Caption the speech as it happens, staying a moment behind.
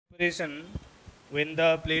separation, when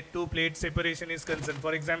the plate to plate separation is concerned.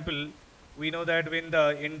 For example, we know that when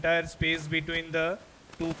the entire space between the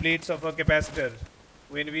two plates of a capacitor,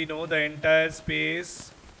 when we know the entire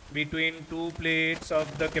space between two plates of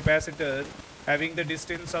the capacitor having the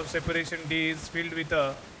distance of separation d is filled with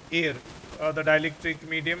a air or the dielectric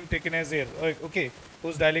medium taken as air, okay,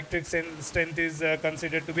 whose dielectric strength is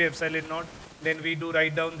considered to be epsilon naught, then we do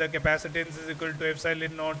write down the capacitance is equal to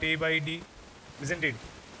epsilon naught a by d, isn't it?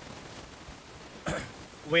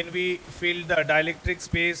 When we fill the dielectric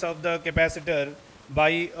space of the capacitor by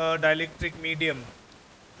a dielectric medium,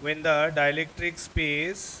 when the dielectric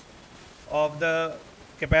space of the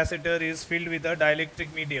capacitor is filled with a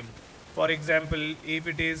dielectric medium, for example, if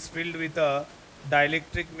it is filled with a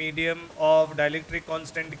dielectric medium of dielectric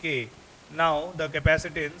constant k, now the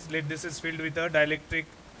capacitance, let this is filled with a dielectric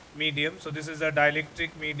medium, so this is a dielectric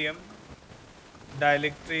medium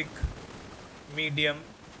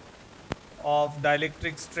of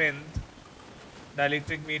dielectric strength,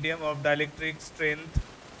 dielectric medium of dielectric strength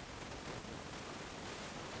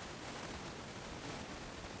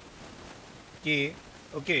k,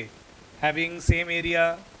 okay, having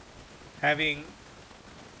having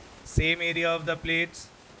same area of the plates,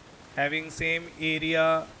 having same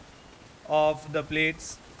area of the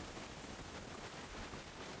plates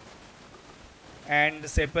and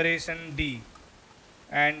separation d,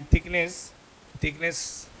 and thickness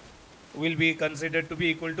will be considered to be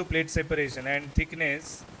equal to plate separation, and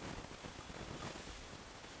thickness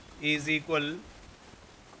is equal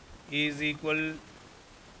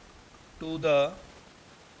to the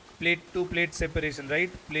plate to plate separation,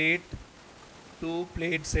 right? Plate to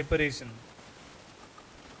plate separation.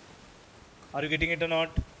 Are you getting it or not?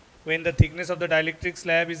 When the thickness of the dielectric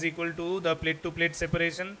slab is equal to the plate to plate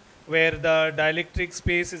separation, where the dielectric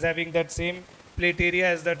space is having that same plate area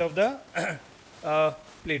as that of the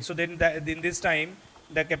plate. So then in this time,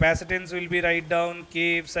 the capacitance will be write down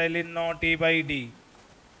k epsilon naught a by d.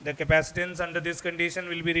 The capacitance under this condition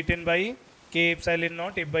will be written by k epsilon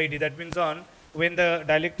naught a by d. That means on when the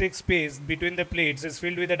dielectric space between the plates is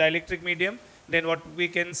filled with a dielectric medium, then what we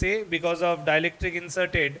can say, because of dielectric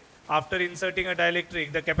inserted, after inserting a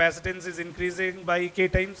dielectric, the capacitance is increasing by k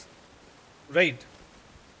times, right?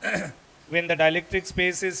 When the dielectric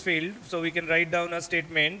space is filled, so we can write down a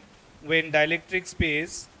statement, when dielectric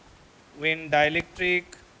space, when dielectric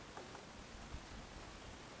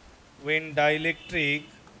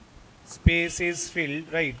space is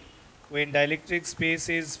filled, right? When dielectric space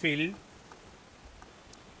is filled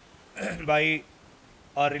by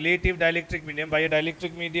a relative dielectric medium, by a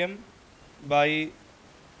dielectric medium, by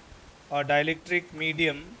a dielectric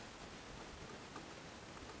medium,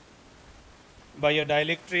 by a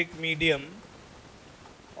dielectric medium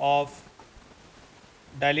of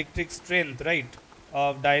dielectric strength, right?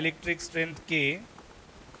 Of dielectric strength k,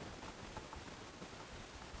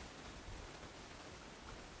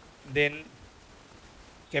 then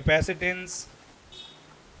capacitance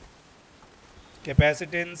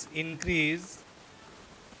increase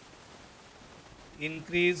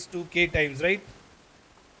to k times, right?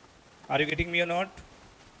 Are you getting me or not?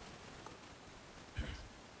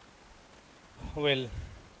 Well,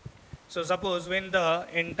 so suppose when the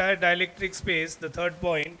entire dielectric space, the third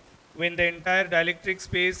point, when the entire dielectric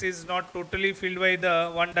space is not totally filled by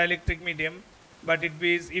the one dielectric medium, but if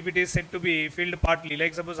it is said to be filled partly,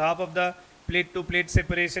 like suppose half of the plate to plate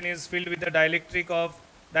separation is filled with the dielectric of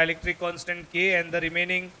dielectric constant k, and the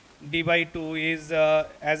remaining d by 2 is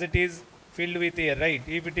as it is filled with air, right?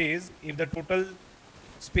 If the total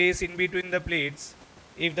space in between the plates,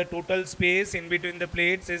 if the total space in between the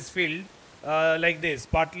plates is filled like this,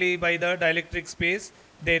 partly by the dielectric space,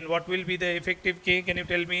 then what will be the effective k? Can you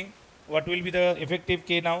tell me what will be the effective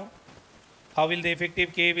k now? How will the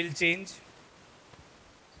effective k will change?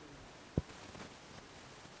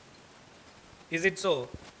 Is it so?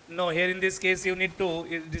 No, here in this case you need to,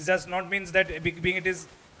 it does not means that being it is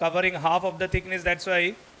covering half of the thickness, that's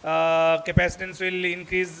why capacitance will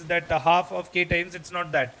increase that half of k times. It's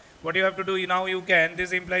not that. What you have to do now, you can,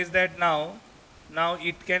 this implies that now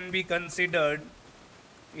it can be considered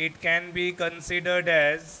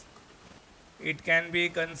as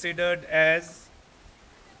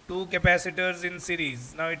two capacitors in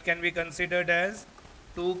series. Now it can be considered as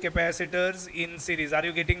two capacitors in series. Are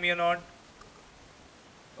you getting me or not?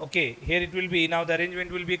 Okay, here it will be, now the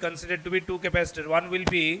arrangement will be considered to be two capacitors.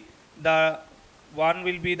 The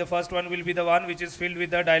first one will be the one which is filled with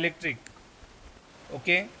the dielectric.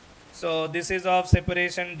 Okay, so this is of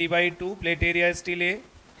separation d by 2, plate area is still A,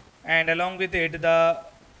 and along with it the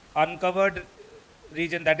uncovered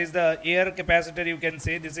region, that is the air capacitor, you can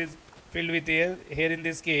say. This is filled with air. Here in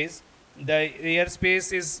this case, the air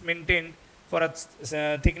space is maintained for a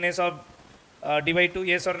thickness of d by 2,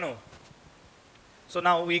 yes or no? So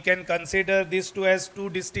now we can consider these two as two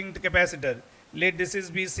distinct capacitor. Let this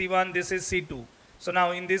is be C1, this is C2. So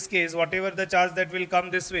now in this case, whatever the charge that will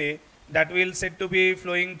come this way, that will said to be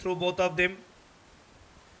flowing through both of them.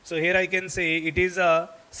 So here I can say it is a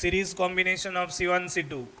series combination of C1,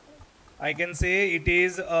 C2. I can say it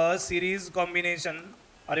is a series combination.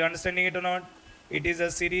 Are you understanding it or not? It is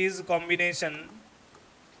a series combination.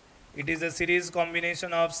 It is a series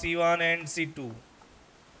combination of C1 and C2.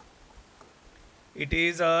 It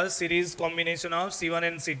is a series combination of C1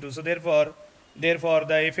 and C2. So therefore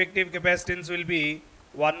the effective capacitance will be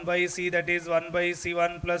 1 by C, that is 1 by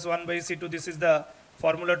C1 plus 1 by C2. This is the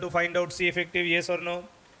formula to find out C effective, yes or no?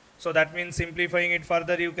 So that means simplifying it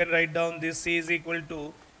further, you can write down this C is equal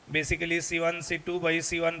to basically C1 C2 by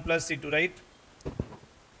C1 plus C2, right?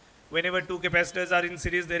 Whenever two capacitors are in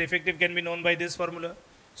series, their effective can be known by this formula.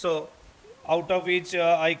 So out of which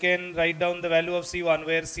I can write down the value of C1,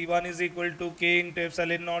 where C1 is equal to K into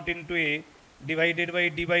epsilon naught into A divided by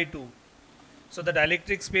D by 2. So the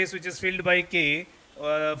dielectric space which is filled by K,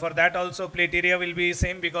 for that also plate area will be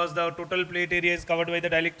same, because the total plate area is covered by the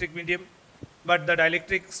dielectric medium. But the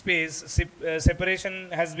dielectric space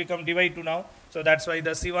separation has become d by 2 now. So that's why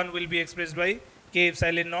the C1 will be expressed by K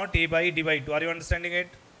epsilon naught A by D by 2. Are you understanding it?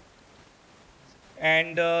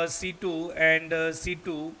 And C2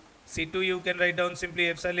 you can write down simply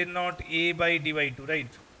epsilon naught A by D by 2,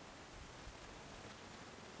 right?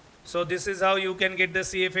 So this is how you can get the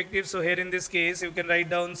C effective. So here in this case, you can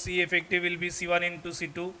write down C effective will be C1 into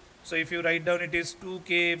C2. So if you write down, it is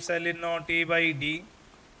 2K epsilon naught A by D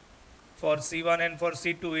for C1, and for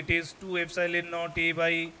C2 it is 2 epsilon naught A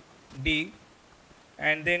by D,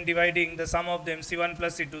 and then dividing the sum of them C1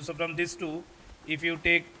 plus C2. So from this two, if you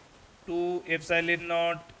take 2 epsilon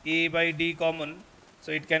naught A by D common,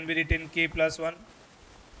 so it can be written K plus 1.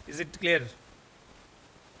 Is it clear?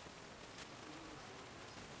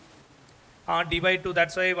 D by 2,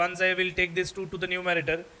 that's why once I will take this 2 to the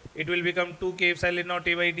numerator, it will become 2K epsilon naught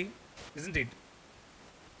A by D, isn't it?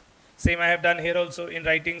 Same I have done here also in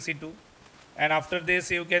writing C2. And after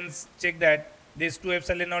this, you can check that this 2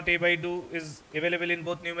 epsilon naught A by 2 is available in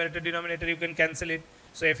both numerator denominator. You can cancel it.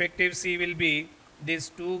 So effective C will be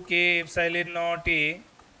this 2K epsilon naught A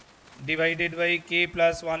divided by K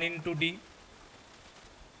plus 1 into D.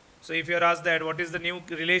 So if you are asked that what is the new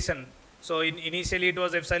relation, so initially it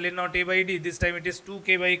was epsilon naught A by D. This time it is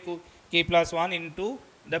 2K by K plus 1 into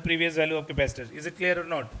the previous value of capacitor. Is it clear or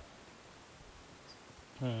not?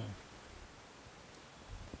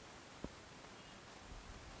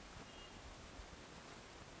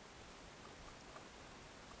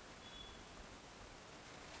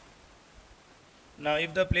 Now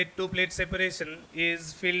if the plate to plate separation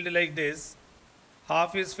is filled like this,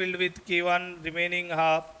 half is filled with K1, remaining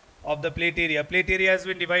half of the plate area. Plate area has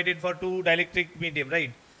been divided for two dielectric medium,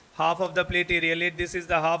 right? Half of the plate area, let this is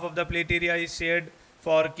the half of the plate area is shared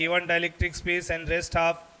for K1 dielectric space, and rest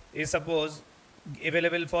half is suppose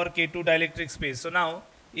available for K2 dielectric space. So now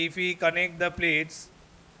if we connect the plates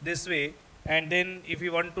this way, and then if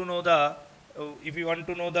you want to know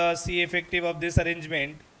the C effective of this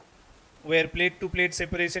arrangement, where plate to plate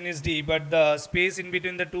separation is D, but the space in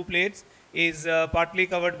between the two plates is partly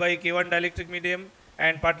covered by K1 dielectric medium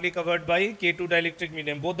and partly covered by K2 dielectric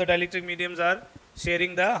medium. Both the dielectric mediums are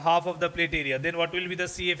sharing the half of the plate area. Then what will be the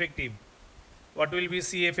C effective? What will be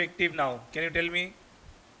C effective now? Can you tell me?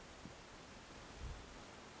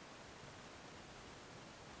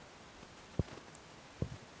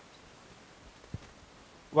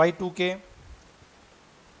 Why 2K?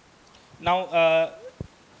 Now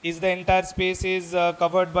is the entire space is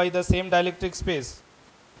covered by the same dielectric space?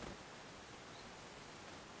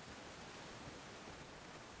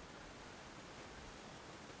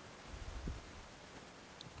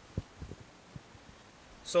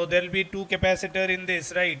 So there will be two capacitor in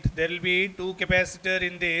this, right? There will be two capacitor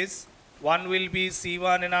in this. One will be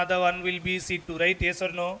C1, another one will be C2, right? Yes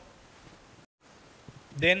or no?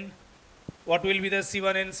 Then what will be the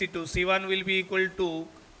C1 and C2? C1 will be equal to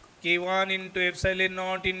K1 into epsilon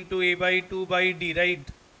naught into A by 2 by D,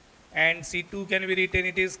 right? And C2 can be written,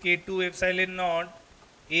 it is K2 epsilon naught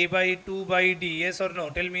A by 2 by D, yes or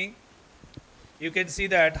no? Tell me. You can see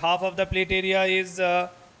that half of the plate area is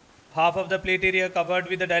covered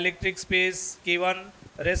with the dielectric space K1,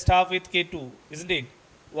 rest half with K2, isn't it?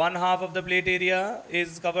 One half of the plate area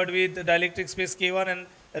is covered with the dielectric space K1 and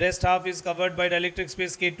rest half is covered by dielectric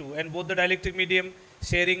space K2, and both the dielectric medium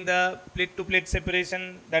sharing the plate to plate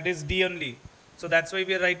separation, that is D only. So that's why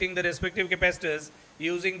we are writing the respective capacitors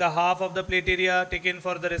using the half of the plate area taken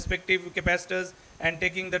for the respective capacitors and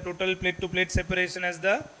taking the total plate to plate separation as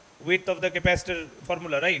the width of the capacitor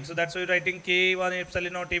formula, right? So that's why you're writing K1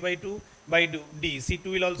 epsilon naught A by 2 by D. C2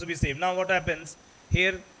 will also be same. Now what happens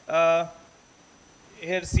here?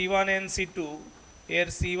 Here C1 and C2, here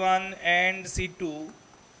C1 and C2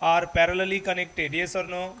 are parallelly connected, yes or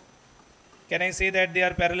no? Can I say that they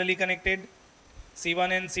are parallelly connected?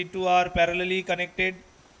 C1 and C2 are parallelly connected.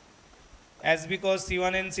 As because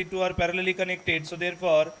C1 and C2 are parallelly connected, so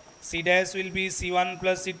therefore C dash will be C1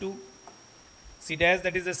 plus C2. C dash,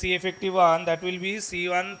 that is the C effective one, that will be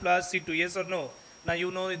C1 plus C2, yes or no? Now you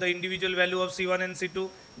know the individual value of C1 and C2,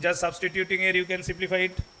 just substituting here you can simplify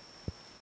it.